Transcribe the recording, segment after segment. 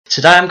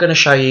Today I'm going to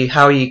show you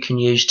how you can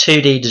use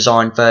 2D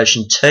Design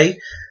version 2.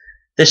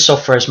 This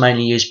software is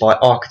mainly used by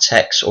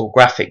architects or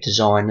graphic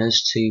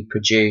designers to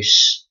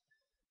produce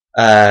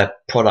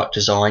product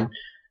design.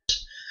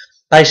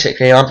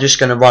 Basically, I'm just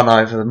going to run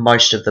over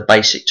most of the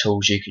basic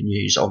tools you can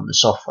use on the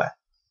software.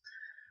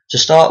 To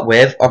start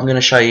with, I'm going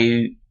to show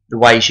you the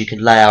ways you can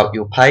lay out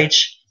your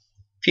page.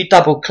 If you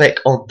double click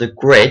on the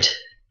grid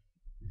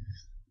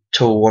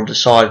tool on the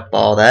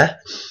sidebar there,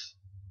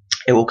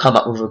 it will come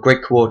up with a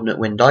grid coordinate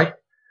window.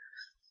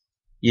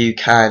 You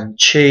can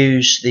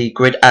choose the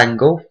grid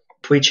angle.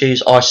 If we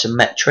choose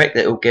isometric,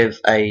 that will give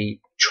a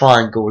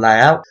triangle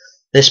layout.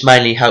 This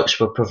mainly helps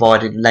with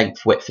providing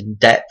length, width and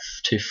depth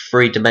to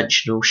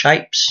three-dimensional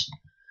shapes.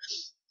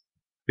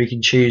 We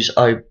can choose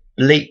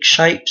oblique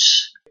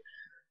shapes,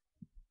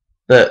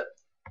 but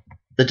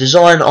the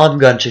design I'm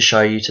going to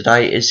show you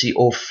today is the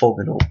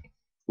orthogonal,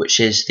 which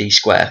is the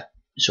square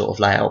sort of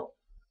layout.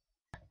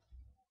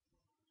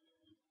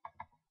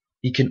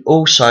 You can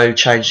also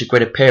change the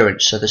grid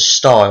appearance, so the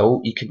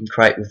style you can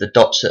create with the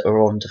dots that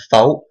are on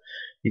default.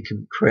 You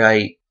can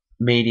create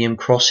medium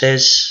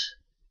crosses,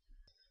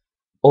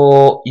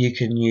 or you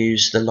can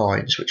use the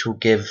lines, which will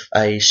give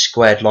a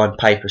squared line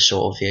paper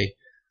sort of view.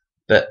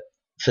 But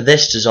for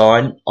this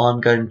design, I'm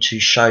going to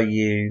show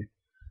you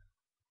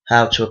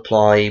how to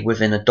apply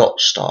within a dot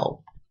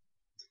style.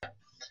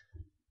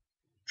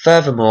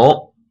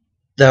 Furthermore,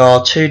 there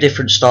are two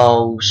different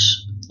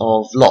styles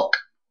of lock,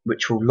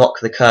 which will lock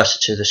the cursor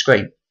to the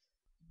screen.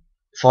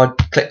 If I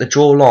click the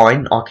draw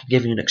line, I can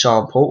give you an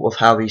example of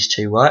how these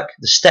two work.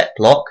 The step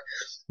lock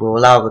will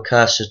allow the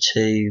cursor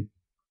to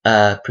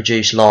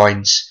produce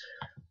lines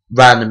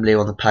randomly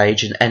on the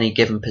page in any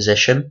given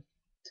position.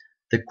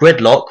 The grid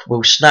lock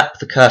will snap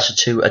the cursor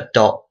to a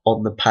dot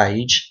on the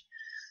page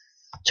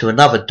to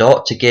another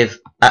dot to give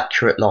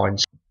accurate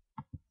lines.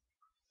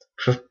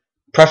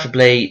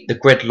 Preferably the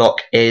grid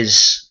lock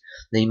is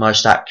the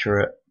most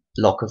accurate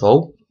lock of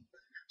all.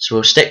 So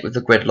we'll stick with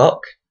the grid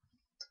lock.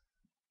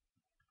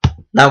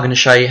 Now I'm going to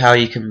show you how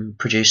you can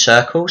produce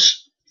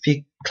circles. If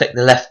you click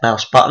the left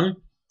mouse button,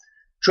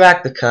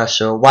 drag the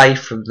cursor away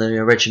from the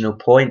original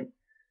point,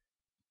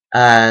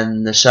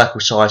 and the circle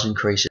size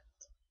increases.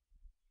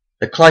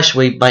 The closer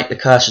we make the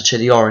cursor to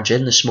the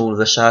origin, the smaller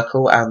the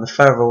circle, and the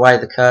further away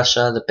the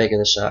cursor, the bigger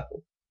the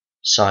circle.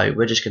 So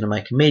we're just going to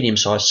make a medium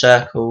sized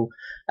circle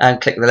and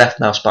click the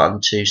left mouse button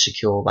to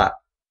secure that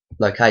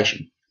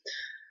location.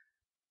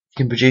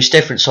 You can produce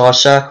different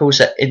size circles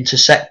that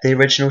intersect the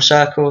original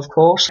circle, of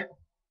course,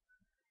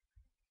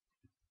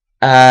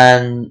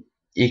 and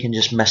you can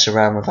just mess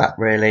around with that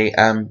really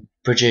and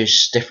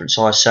produce different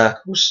size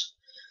circles.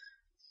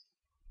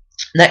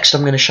 Next,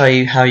 I'm going to show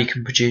you how you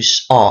can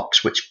produce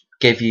arcs, which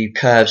give you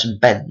curves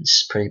and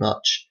bends pretty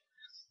much.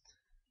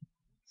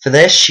 For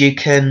this, you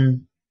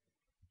can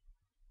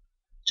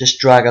just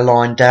drag a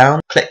line down,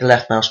 click the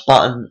left mouse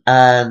button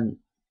and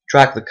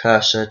drag the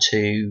cursor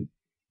to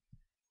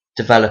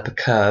develop a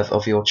curve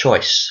of your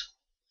choice.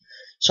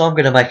 So I'm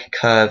going to make a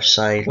curve,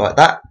 say like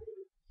that,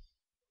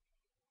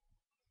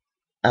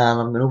 and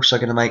I'm also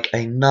going to make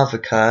another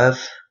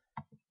curve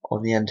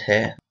on the end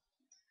here.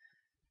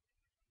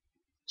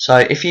 So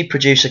if you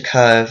produce a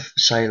curve,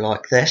 say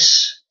like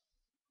this,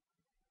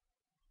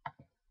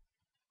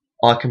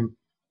 I can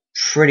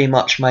pretty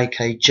much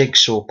make a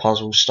jigsaw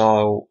puzzle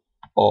style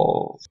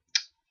of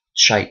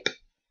shape.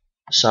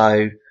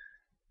 So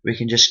we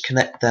can just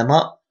connect them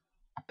up,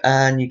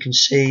 and you can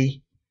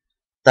see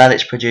that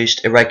it's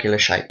produced a regular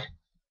shape.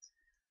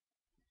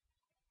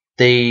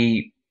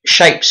 The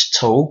shapes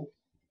tool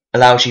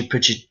allows you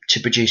to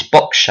produce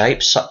box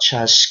shapes such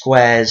as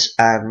squares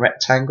and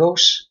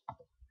rectangles.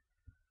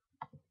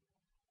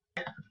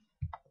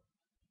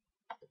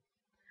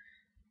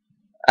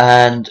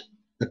 And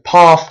the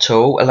path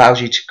tool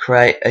allows you to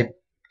create a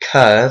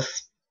curve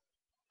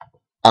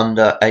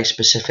under a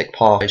specific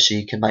path, so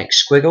you can make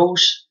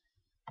squiggles,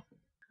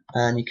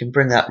 and you can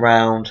bring that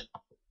round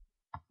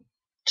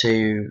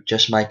to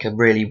just make a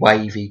really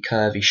wavy,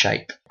 curvy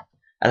shape,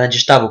 and then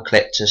just double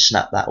click to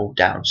snap that all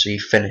down so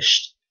you've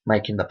finished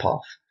making the path.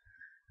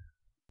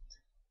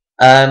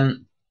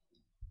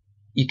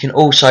 You can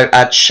also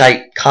add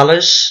shape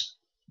colours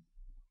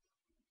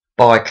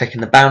by clicking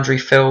the boundary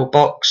fill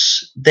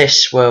box.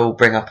 This will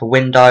bring up a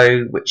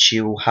window which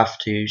you will have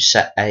to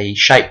set a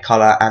shape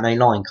colour and a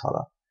line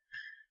colour.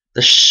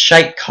 The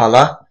shape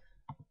colour,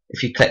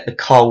 if you click the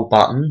coal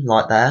button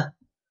like there,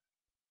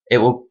 it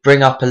will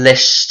bring up a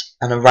list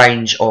and a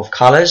range of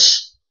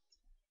colours.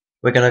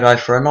 We're going to go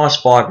for a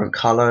nice vibrant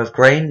colour of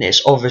green.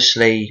 It's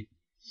obviously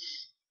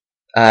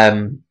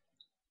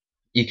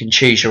you can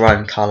choose your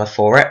own colour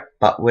for it,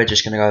 but we're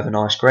just going to go with a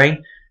nice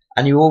green.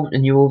 And you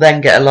will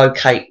then get a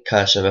locate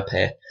cursor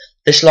appear.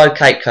 This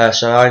locate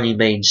cursor only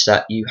means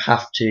that you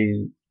have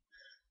to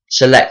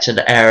select an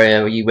area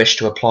where you wish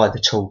to apply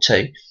the tool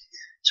to.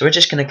 So we're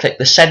just going to click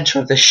the centre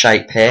of this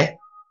shape here,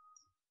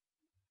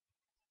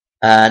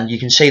 and you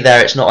can see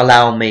there it's not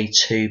allowing me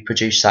to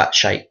produce that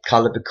shape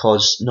colour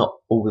because not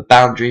all the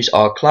boundaries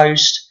are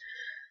closed,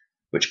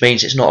 which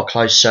means it's not a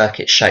closed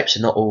circuit shape, so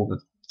not all the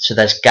so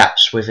there's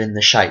gaps within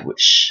the shape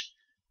which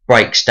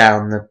breaks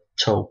down the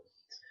tool.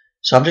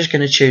 So I'm just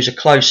going to choose a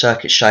closed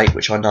circuit shape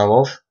which I know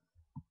of,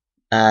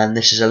 and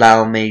this is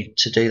allowing me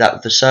to do that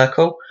with the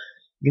circle.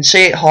 You can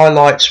see it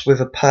highlights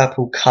with a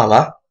purple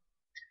colour,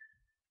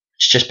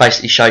 which just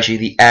basically shows you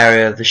the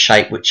area of the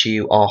shape which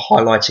you are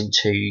highlighting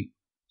to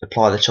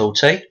apply the tool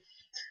to.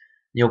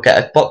 You'll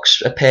get a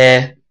box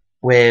appear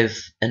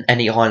with an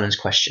any islands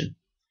question.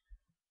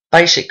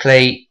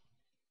 Basically,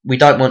 we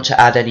don't want to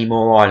add any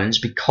more islands,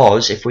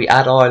 because if we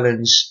add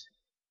islands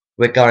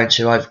we're going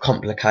to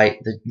overcomplicate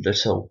the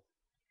tool.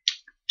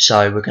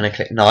 So we're going to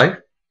click no,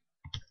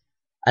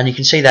 and you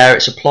can see there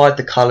it's applied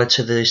the colour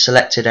to the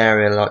selected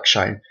area like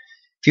shown.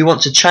 If you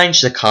want to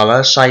change the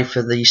colour, say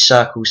for these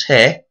circles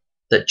here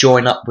that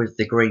join up with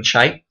the green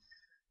shape,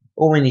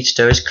 all we need to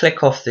do is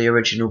click off the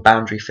original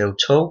boundary fill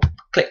tool,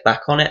 click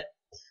back on it,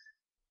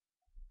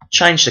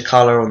 change the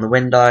colour on the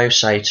window,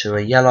 say to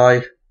a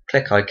yellow,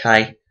 click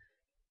OK,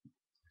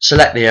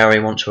 select the area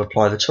you want to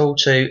apply the tool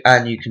to,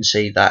 and you can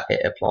see that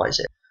it applies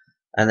it.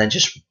 And then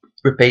just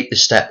repeat the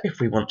step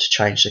if we want to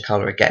change the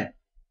colour again.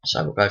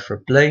 So we'll go for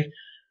a blue,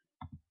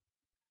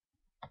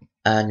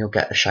 and you'll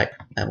get the shape,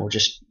 and we'll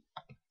just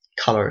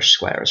colour a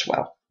square as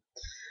well.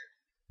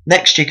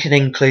 Next, you can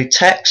include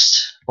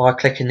text by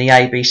clicking the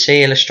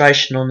ABC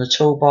illustration on the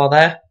toolbar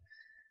there.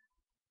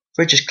 If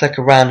we just click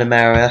a random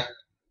area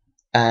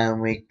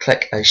and we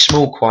click a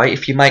small quote,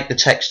 if you make the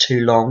text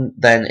too long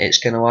then it's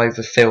going to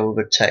overfill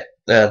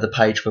the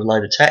page with a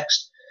load of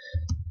text.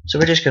 So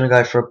we're just going to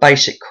go for a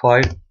basic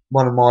quote,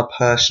 one of my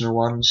personal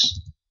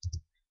ones.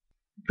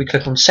 If we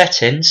click on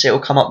settings, it will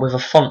come up with a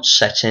font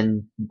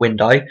setting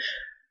window.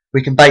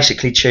 We can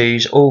basically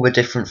choose all the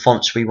different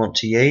fonts we want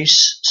to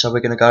use. So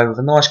we're going to go with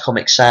a nice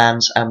Comic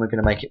Sans, and we're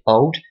going to make it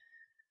bold.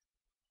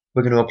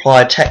 We're going to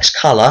apply a text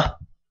colour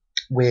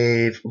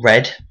with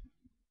red.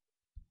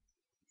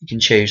 You can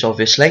choose,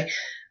 obviously.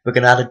 We're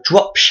going to add a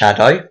drop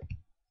shadow,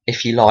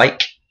 if you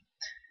like,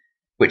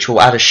 which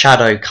will add a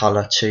shadow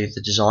colour to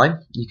the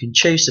design. You can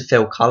choose the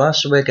fill colour,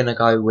 so we're going to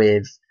go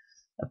with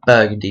a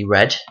burgundy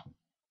red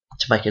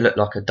to make it look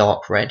like a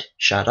dark red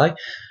shadow.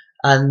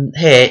 And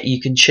here you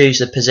can choose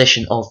the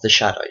position of the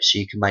shadow, so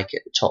you can make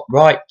it the top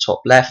right,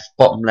 top left,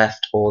 bottom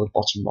left, or the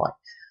bottom right.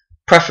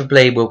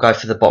 Preferably we'll go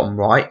for the bottom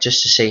right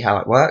just to see how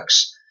it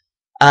works.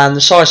 And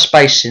the size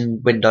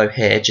spacing window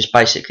here just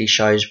basically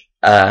shows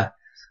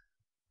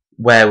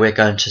where we're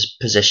going to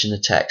position the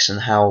text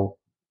and how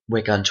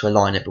we're going to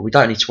align it, but we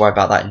don't need to worry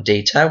about that in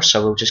detail,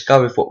 so we'll just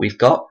go with what we've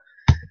got.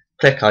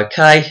 Click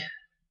OK,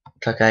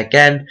 click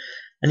again,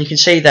 and you can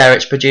see there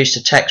it's produced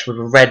a text with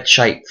a red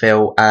shape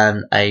fill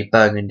and a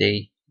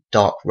burgundy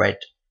dark red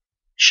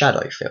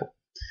shadow fill.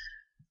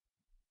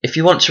 If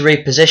you want to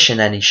reposition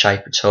any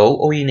shape at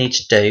all you need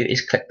to do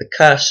is click the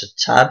cursor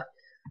tab,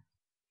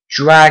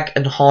 drag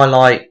and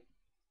highlight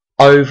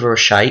over a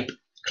shape,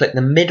 click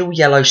the middle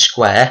yellow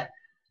square,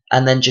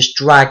 and then just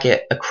drag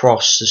it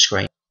across the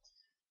screen.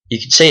 You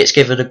can see it's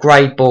given a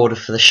grey border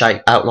for the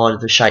shape, outline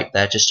of the shape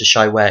there, just to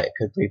show where it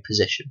could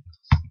reposition.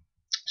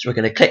 So we're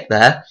going to click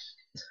there,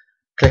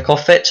 click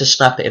off it to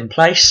snap it in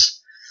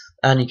place,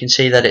 and you can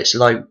see that it's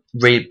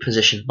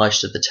repositioned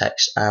most of the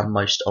text and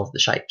most of the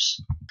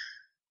shapes.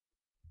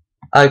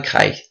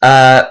 Okay,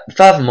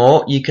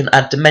 furthermore you can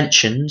add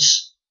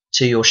dimensions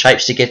to your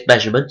shapes to give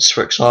measurements.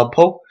 For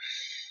example,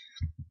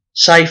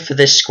 say for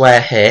this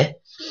square here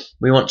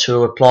we want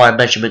to apply a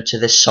measurement to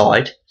this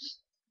side.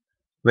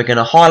 We're going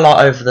to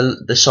highlight over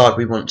the side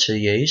we want to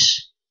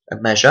use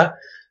and measure.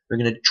 We're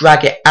going to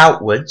drag it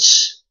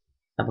outwards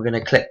and we're going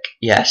to click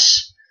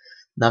yes.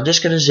 Now I'm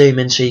just going to zoom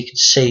in so you can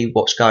see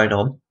what's going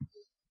on,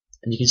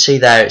 and you can see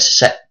there it's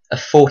set a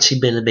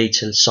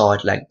 40mm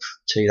side length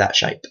to that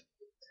shape.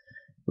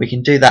 We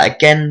can do that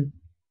again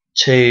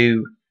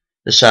to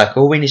the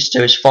circle. All we need to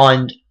do is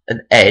find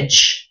an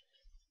edge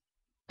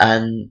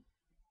and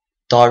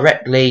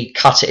directly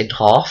cut it in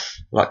half,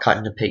 like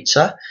cutting a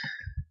pizza.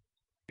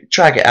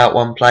 Drag it out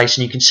one place,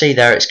 and you can see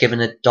there it's given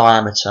a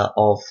diameter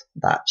of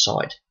that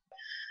side.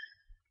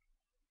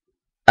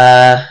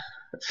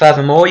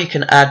 Furthermore, you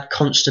can add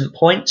constant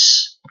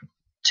points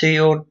to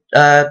your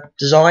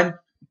design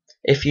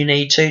if you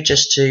need to,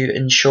 just to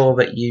ensure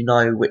that you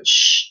know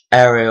which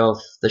area of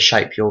the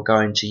shape you're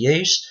going to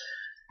use.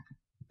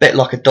 A bit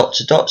like a dot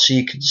to dot, so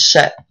you can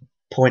set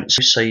points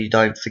so you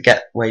don't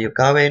forget where you're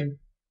going.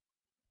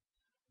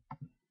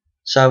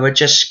 So we're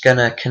just going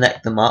to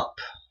connect them up.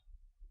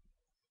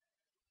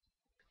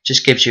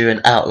 Just gives you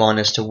an outline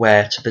as to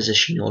where to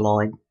position your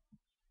line.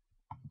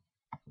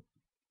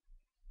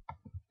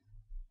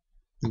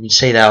 You can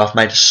see there I've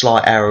made a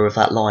slight error with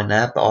that line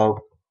there, but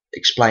I'll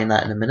explain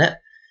that in a minute.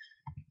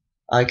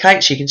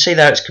 Okay, so you can see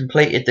there it's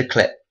completed the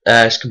clip.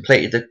 It's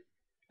completed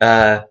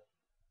the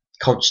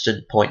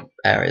constant point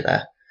area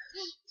there.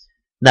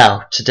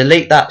 Now, to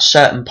delete that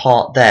certain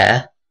part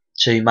there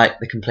to make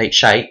the complete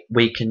shape,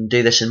 we can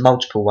do this in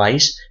multiple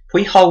ways. If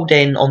we hold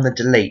in on the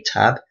delete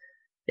tab,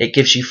 it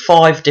gives you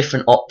 5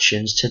 different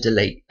options to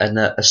delete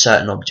a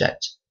certain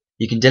object.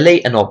 You can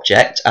delete an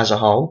object as a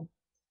whole.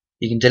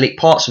 You can delete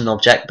parts of an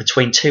object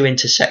between two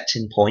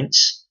intersecting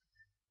points.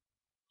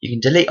 You can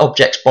delete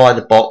objects by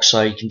the box,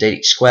 so you can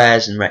delete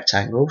squares and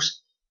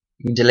rectangles.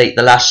 You can delete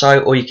the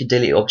lasso, or you can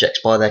delete objects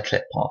by their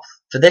clip path.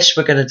 For this,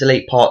 we're going to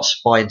delete parts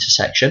by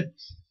intersection.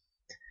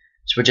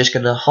 So we're just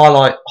going to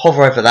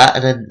hover over that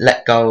and then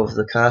let go of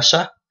the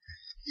cursor.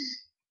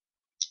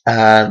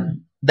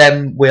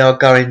 Then we are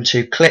going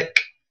to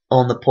click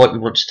on the point we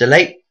want to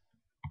delete.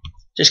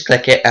 Just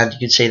click it and you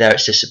can see there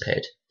it's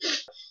disappeared.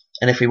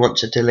 And if we want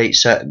to delete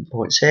certain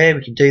points here,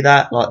 we can do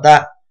that like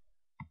that.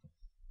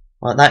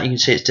 Like that, you can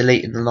see it's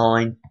deleting the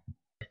line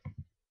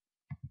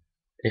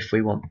if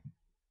we want.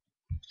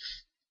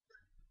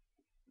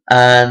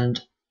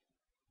 And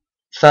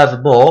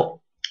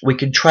furthermore, we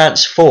can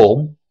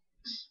transform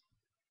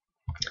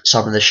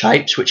some of the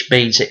shapes, which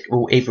means it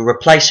will either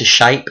replace a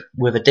shape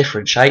with a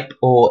different shape,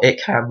 or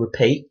it can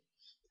repeat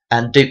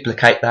and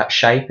duplicate that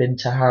shape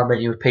into how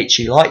many repeats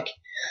you like.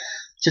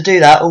 To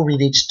do that, all we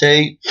need to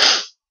do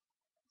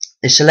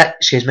is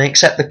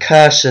accept the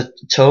cursor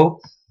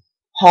tool,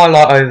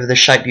 highlight over the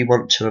shape you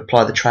want to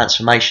apply the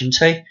transformation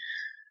to,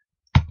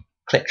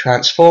 click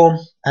transform,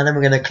 and then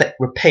we're going to click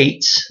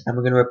repeat, and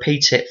we're going to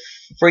repeat it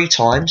 3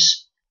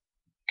 times.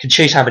 You can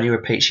choose how many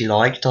repeats you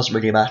like, it doesn't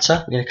really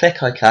matter. We're going to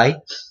click OK,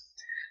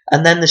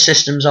 and then the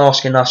system's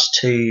asking us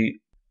to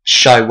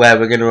show where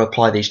we're going to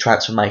apply these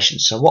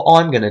transformations. So what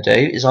I'm going to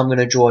do is I'm going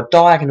to draw a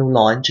diagonal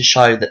line to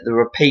show that the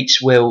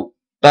repeats will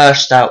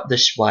burst out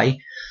this way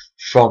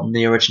from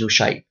the original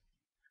shape.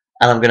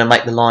 And I'm going to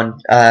make the line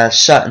a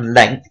certain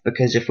length,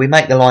 because if we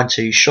make the line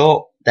too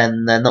short,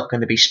 then they're not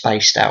going to be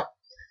spaced out.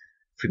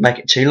 If we make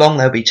it too long,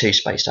 they'll be too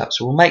spaced out.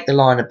 So we'll make the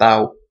line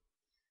about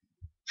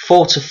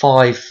 4 to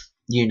 5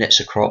 units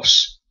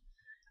across.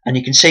 And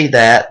you can see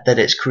there that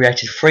it's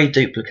created 3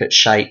 duplicate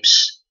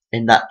shapes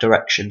in that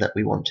direction that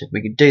we wanted.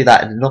 We can do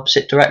that in an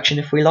opposite direction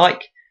if we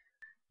like.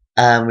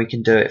 And we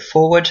can do it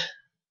forward.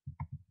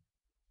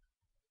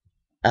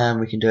 And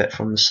we can do it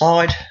from the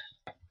side.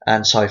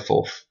 And so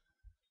forth.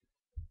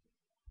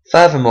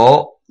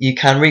 Furthermore, you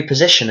can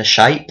reposition a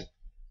shape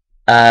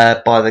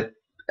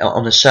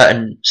on a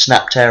certain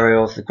snapped area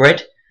of the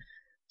grid.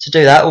 To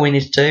do that, all we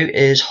need to do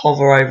is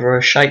hover over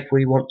a shape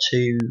we want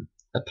to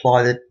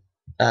apply the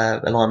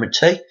alignment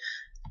to,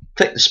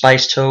 click the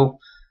space tool,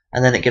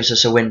 and then it gives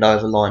us a window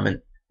of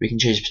alignment. We can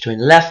choose between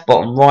the left,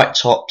 bottom, right,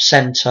 top,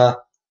 centre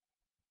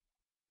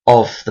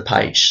of the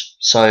page.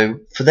 So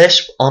for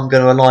this, I'm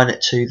going to align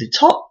it to the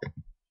top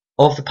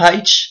of the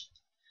page.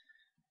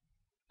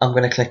 I'm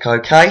going to click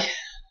OK.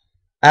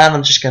 And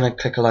I'm just going to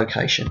click a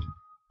location.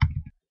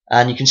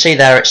 And you can see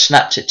there it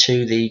snapped it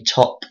to the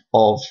top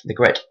of the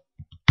grid.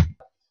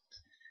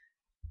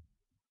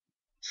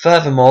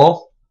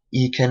 Furthermore,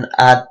 you can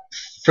add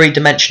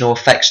 3-dimensional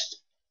effects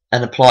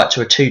and apply it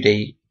to a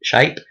 2D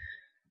shape.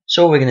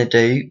 So all we're going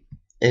to do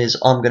is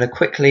I'm going to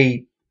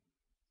quickly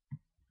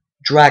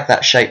drag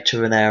that shape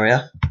to an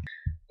area.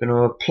 I'm going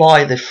to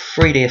apply the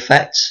 3D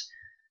effects.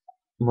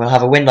 And we'll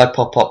have a window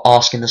pop up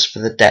asking us for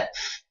the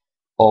depth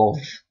of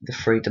the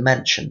 3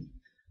 dimension.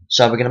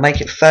 So we're going to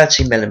make it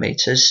 30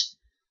 millimeters,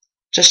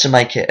 just to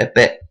make it a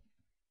bit,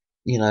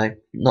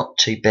 not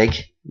too big.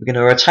 We're going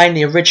to retain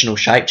the original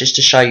shape just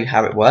to show you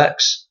how it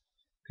works.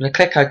 I'm going to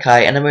click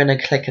OK, and then we're going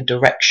to click a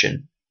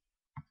direction.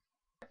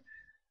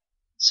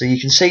 So you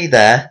can see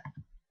there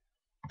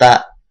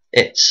that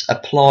it's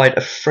applied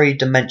a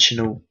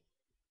 3-dimensional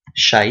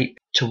shape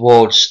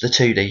towards the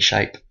 2D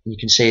shape. You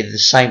can see the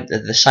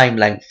same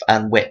length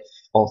and width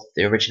of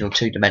the original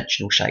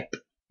 2-dimensional shape.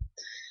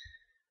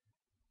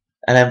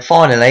 And then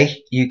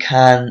finally, you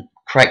can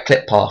create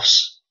clip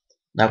paths.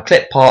 Now,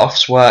 clip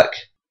paths work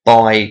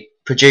by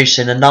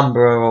producing a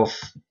number of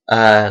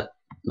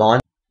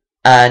lines,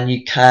 and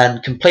you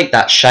can complete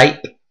that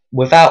shape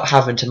without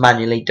having to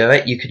manually do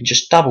it. You can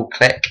just double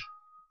click,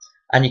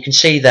 and you can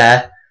see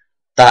there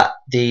that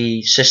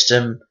the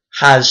system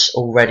has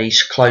already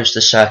closed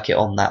the circuit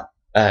on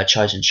that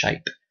chosen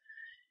shape.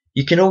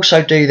 You can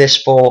also do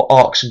this for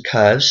arcs and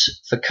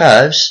curves. For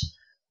curves,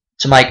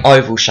 to make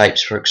oval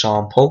shapes, for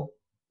example,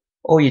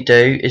 all you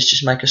do is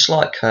just make a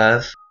slight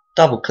curve,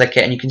 double click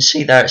it, and you can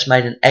see there it's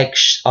made an egg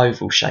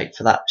oval shape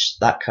for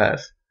that curve.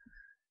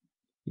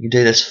 You can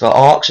do this for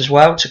arcs as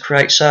well to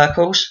create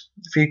circles.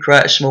 If you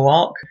create a small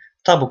arc,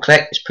 double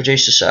click, it's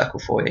produced a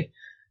circle for you,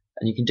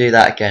 and you can do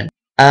that again.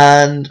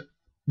 And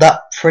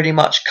that pretty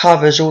much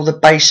covers all the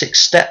basic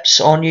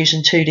steps on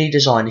using 2D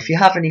design. If you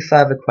have any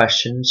further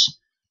questions,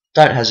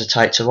 don't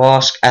hesitate to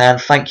ask, and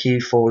thank you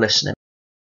for listening.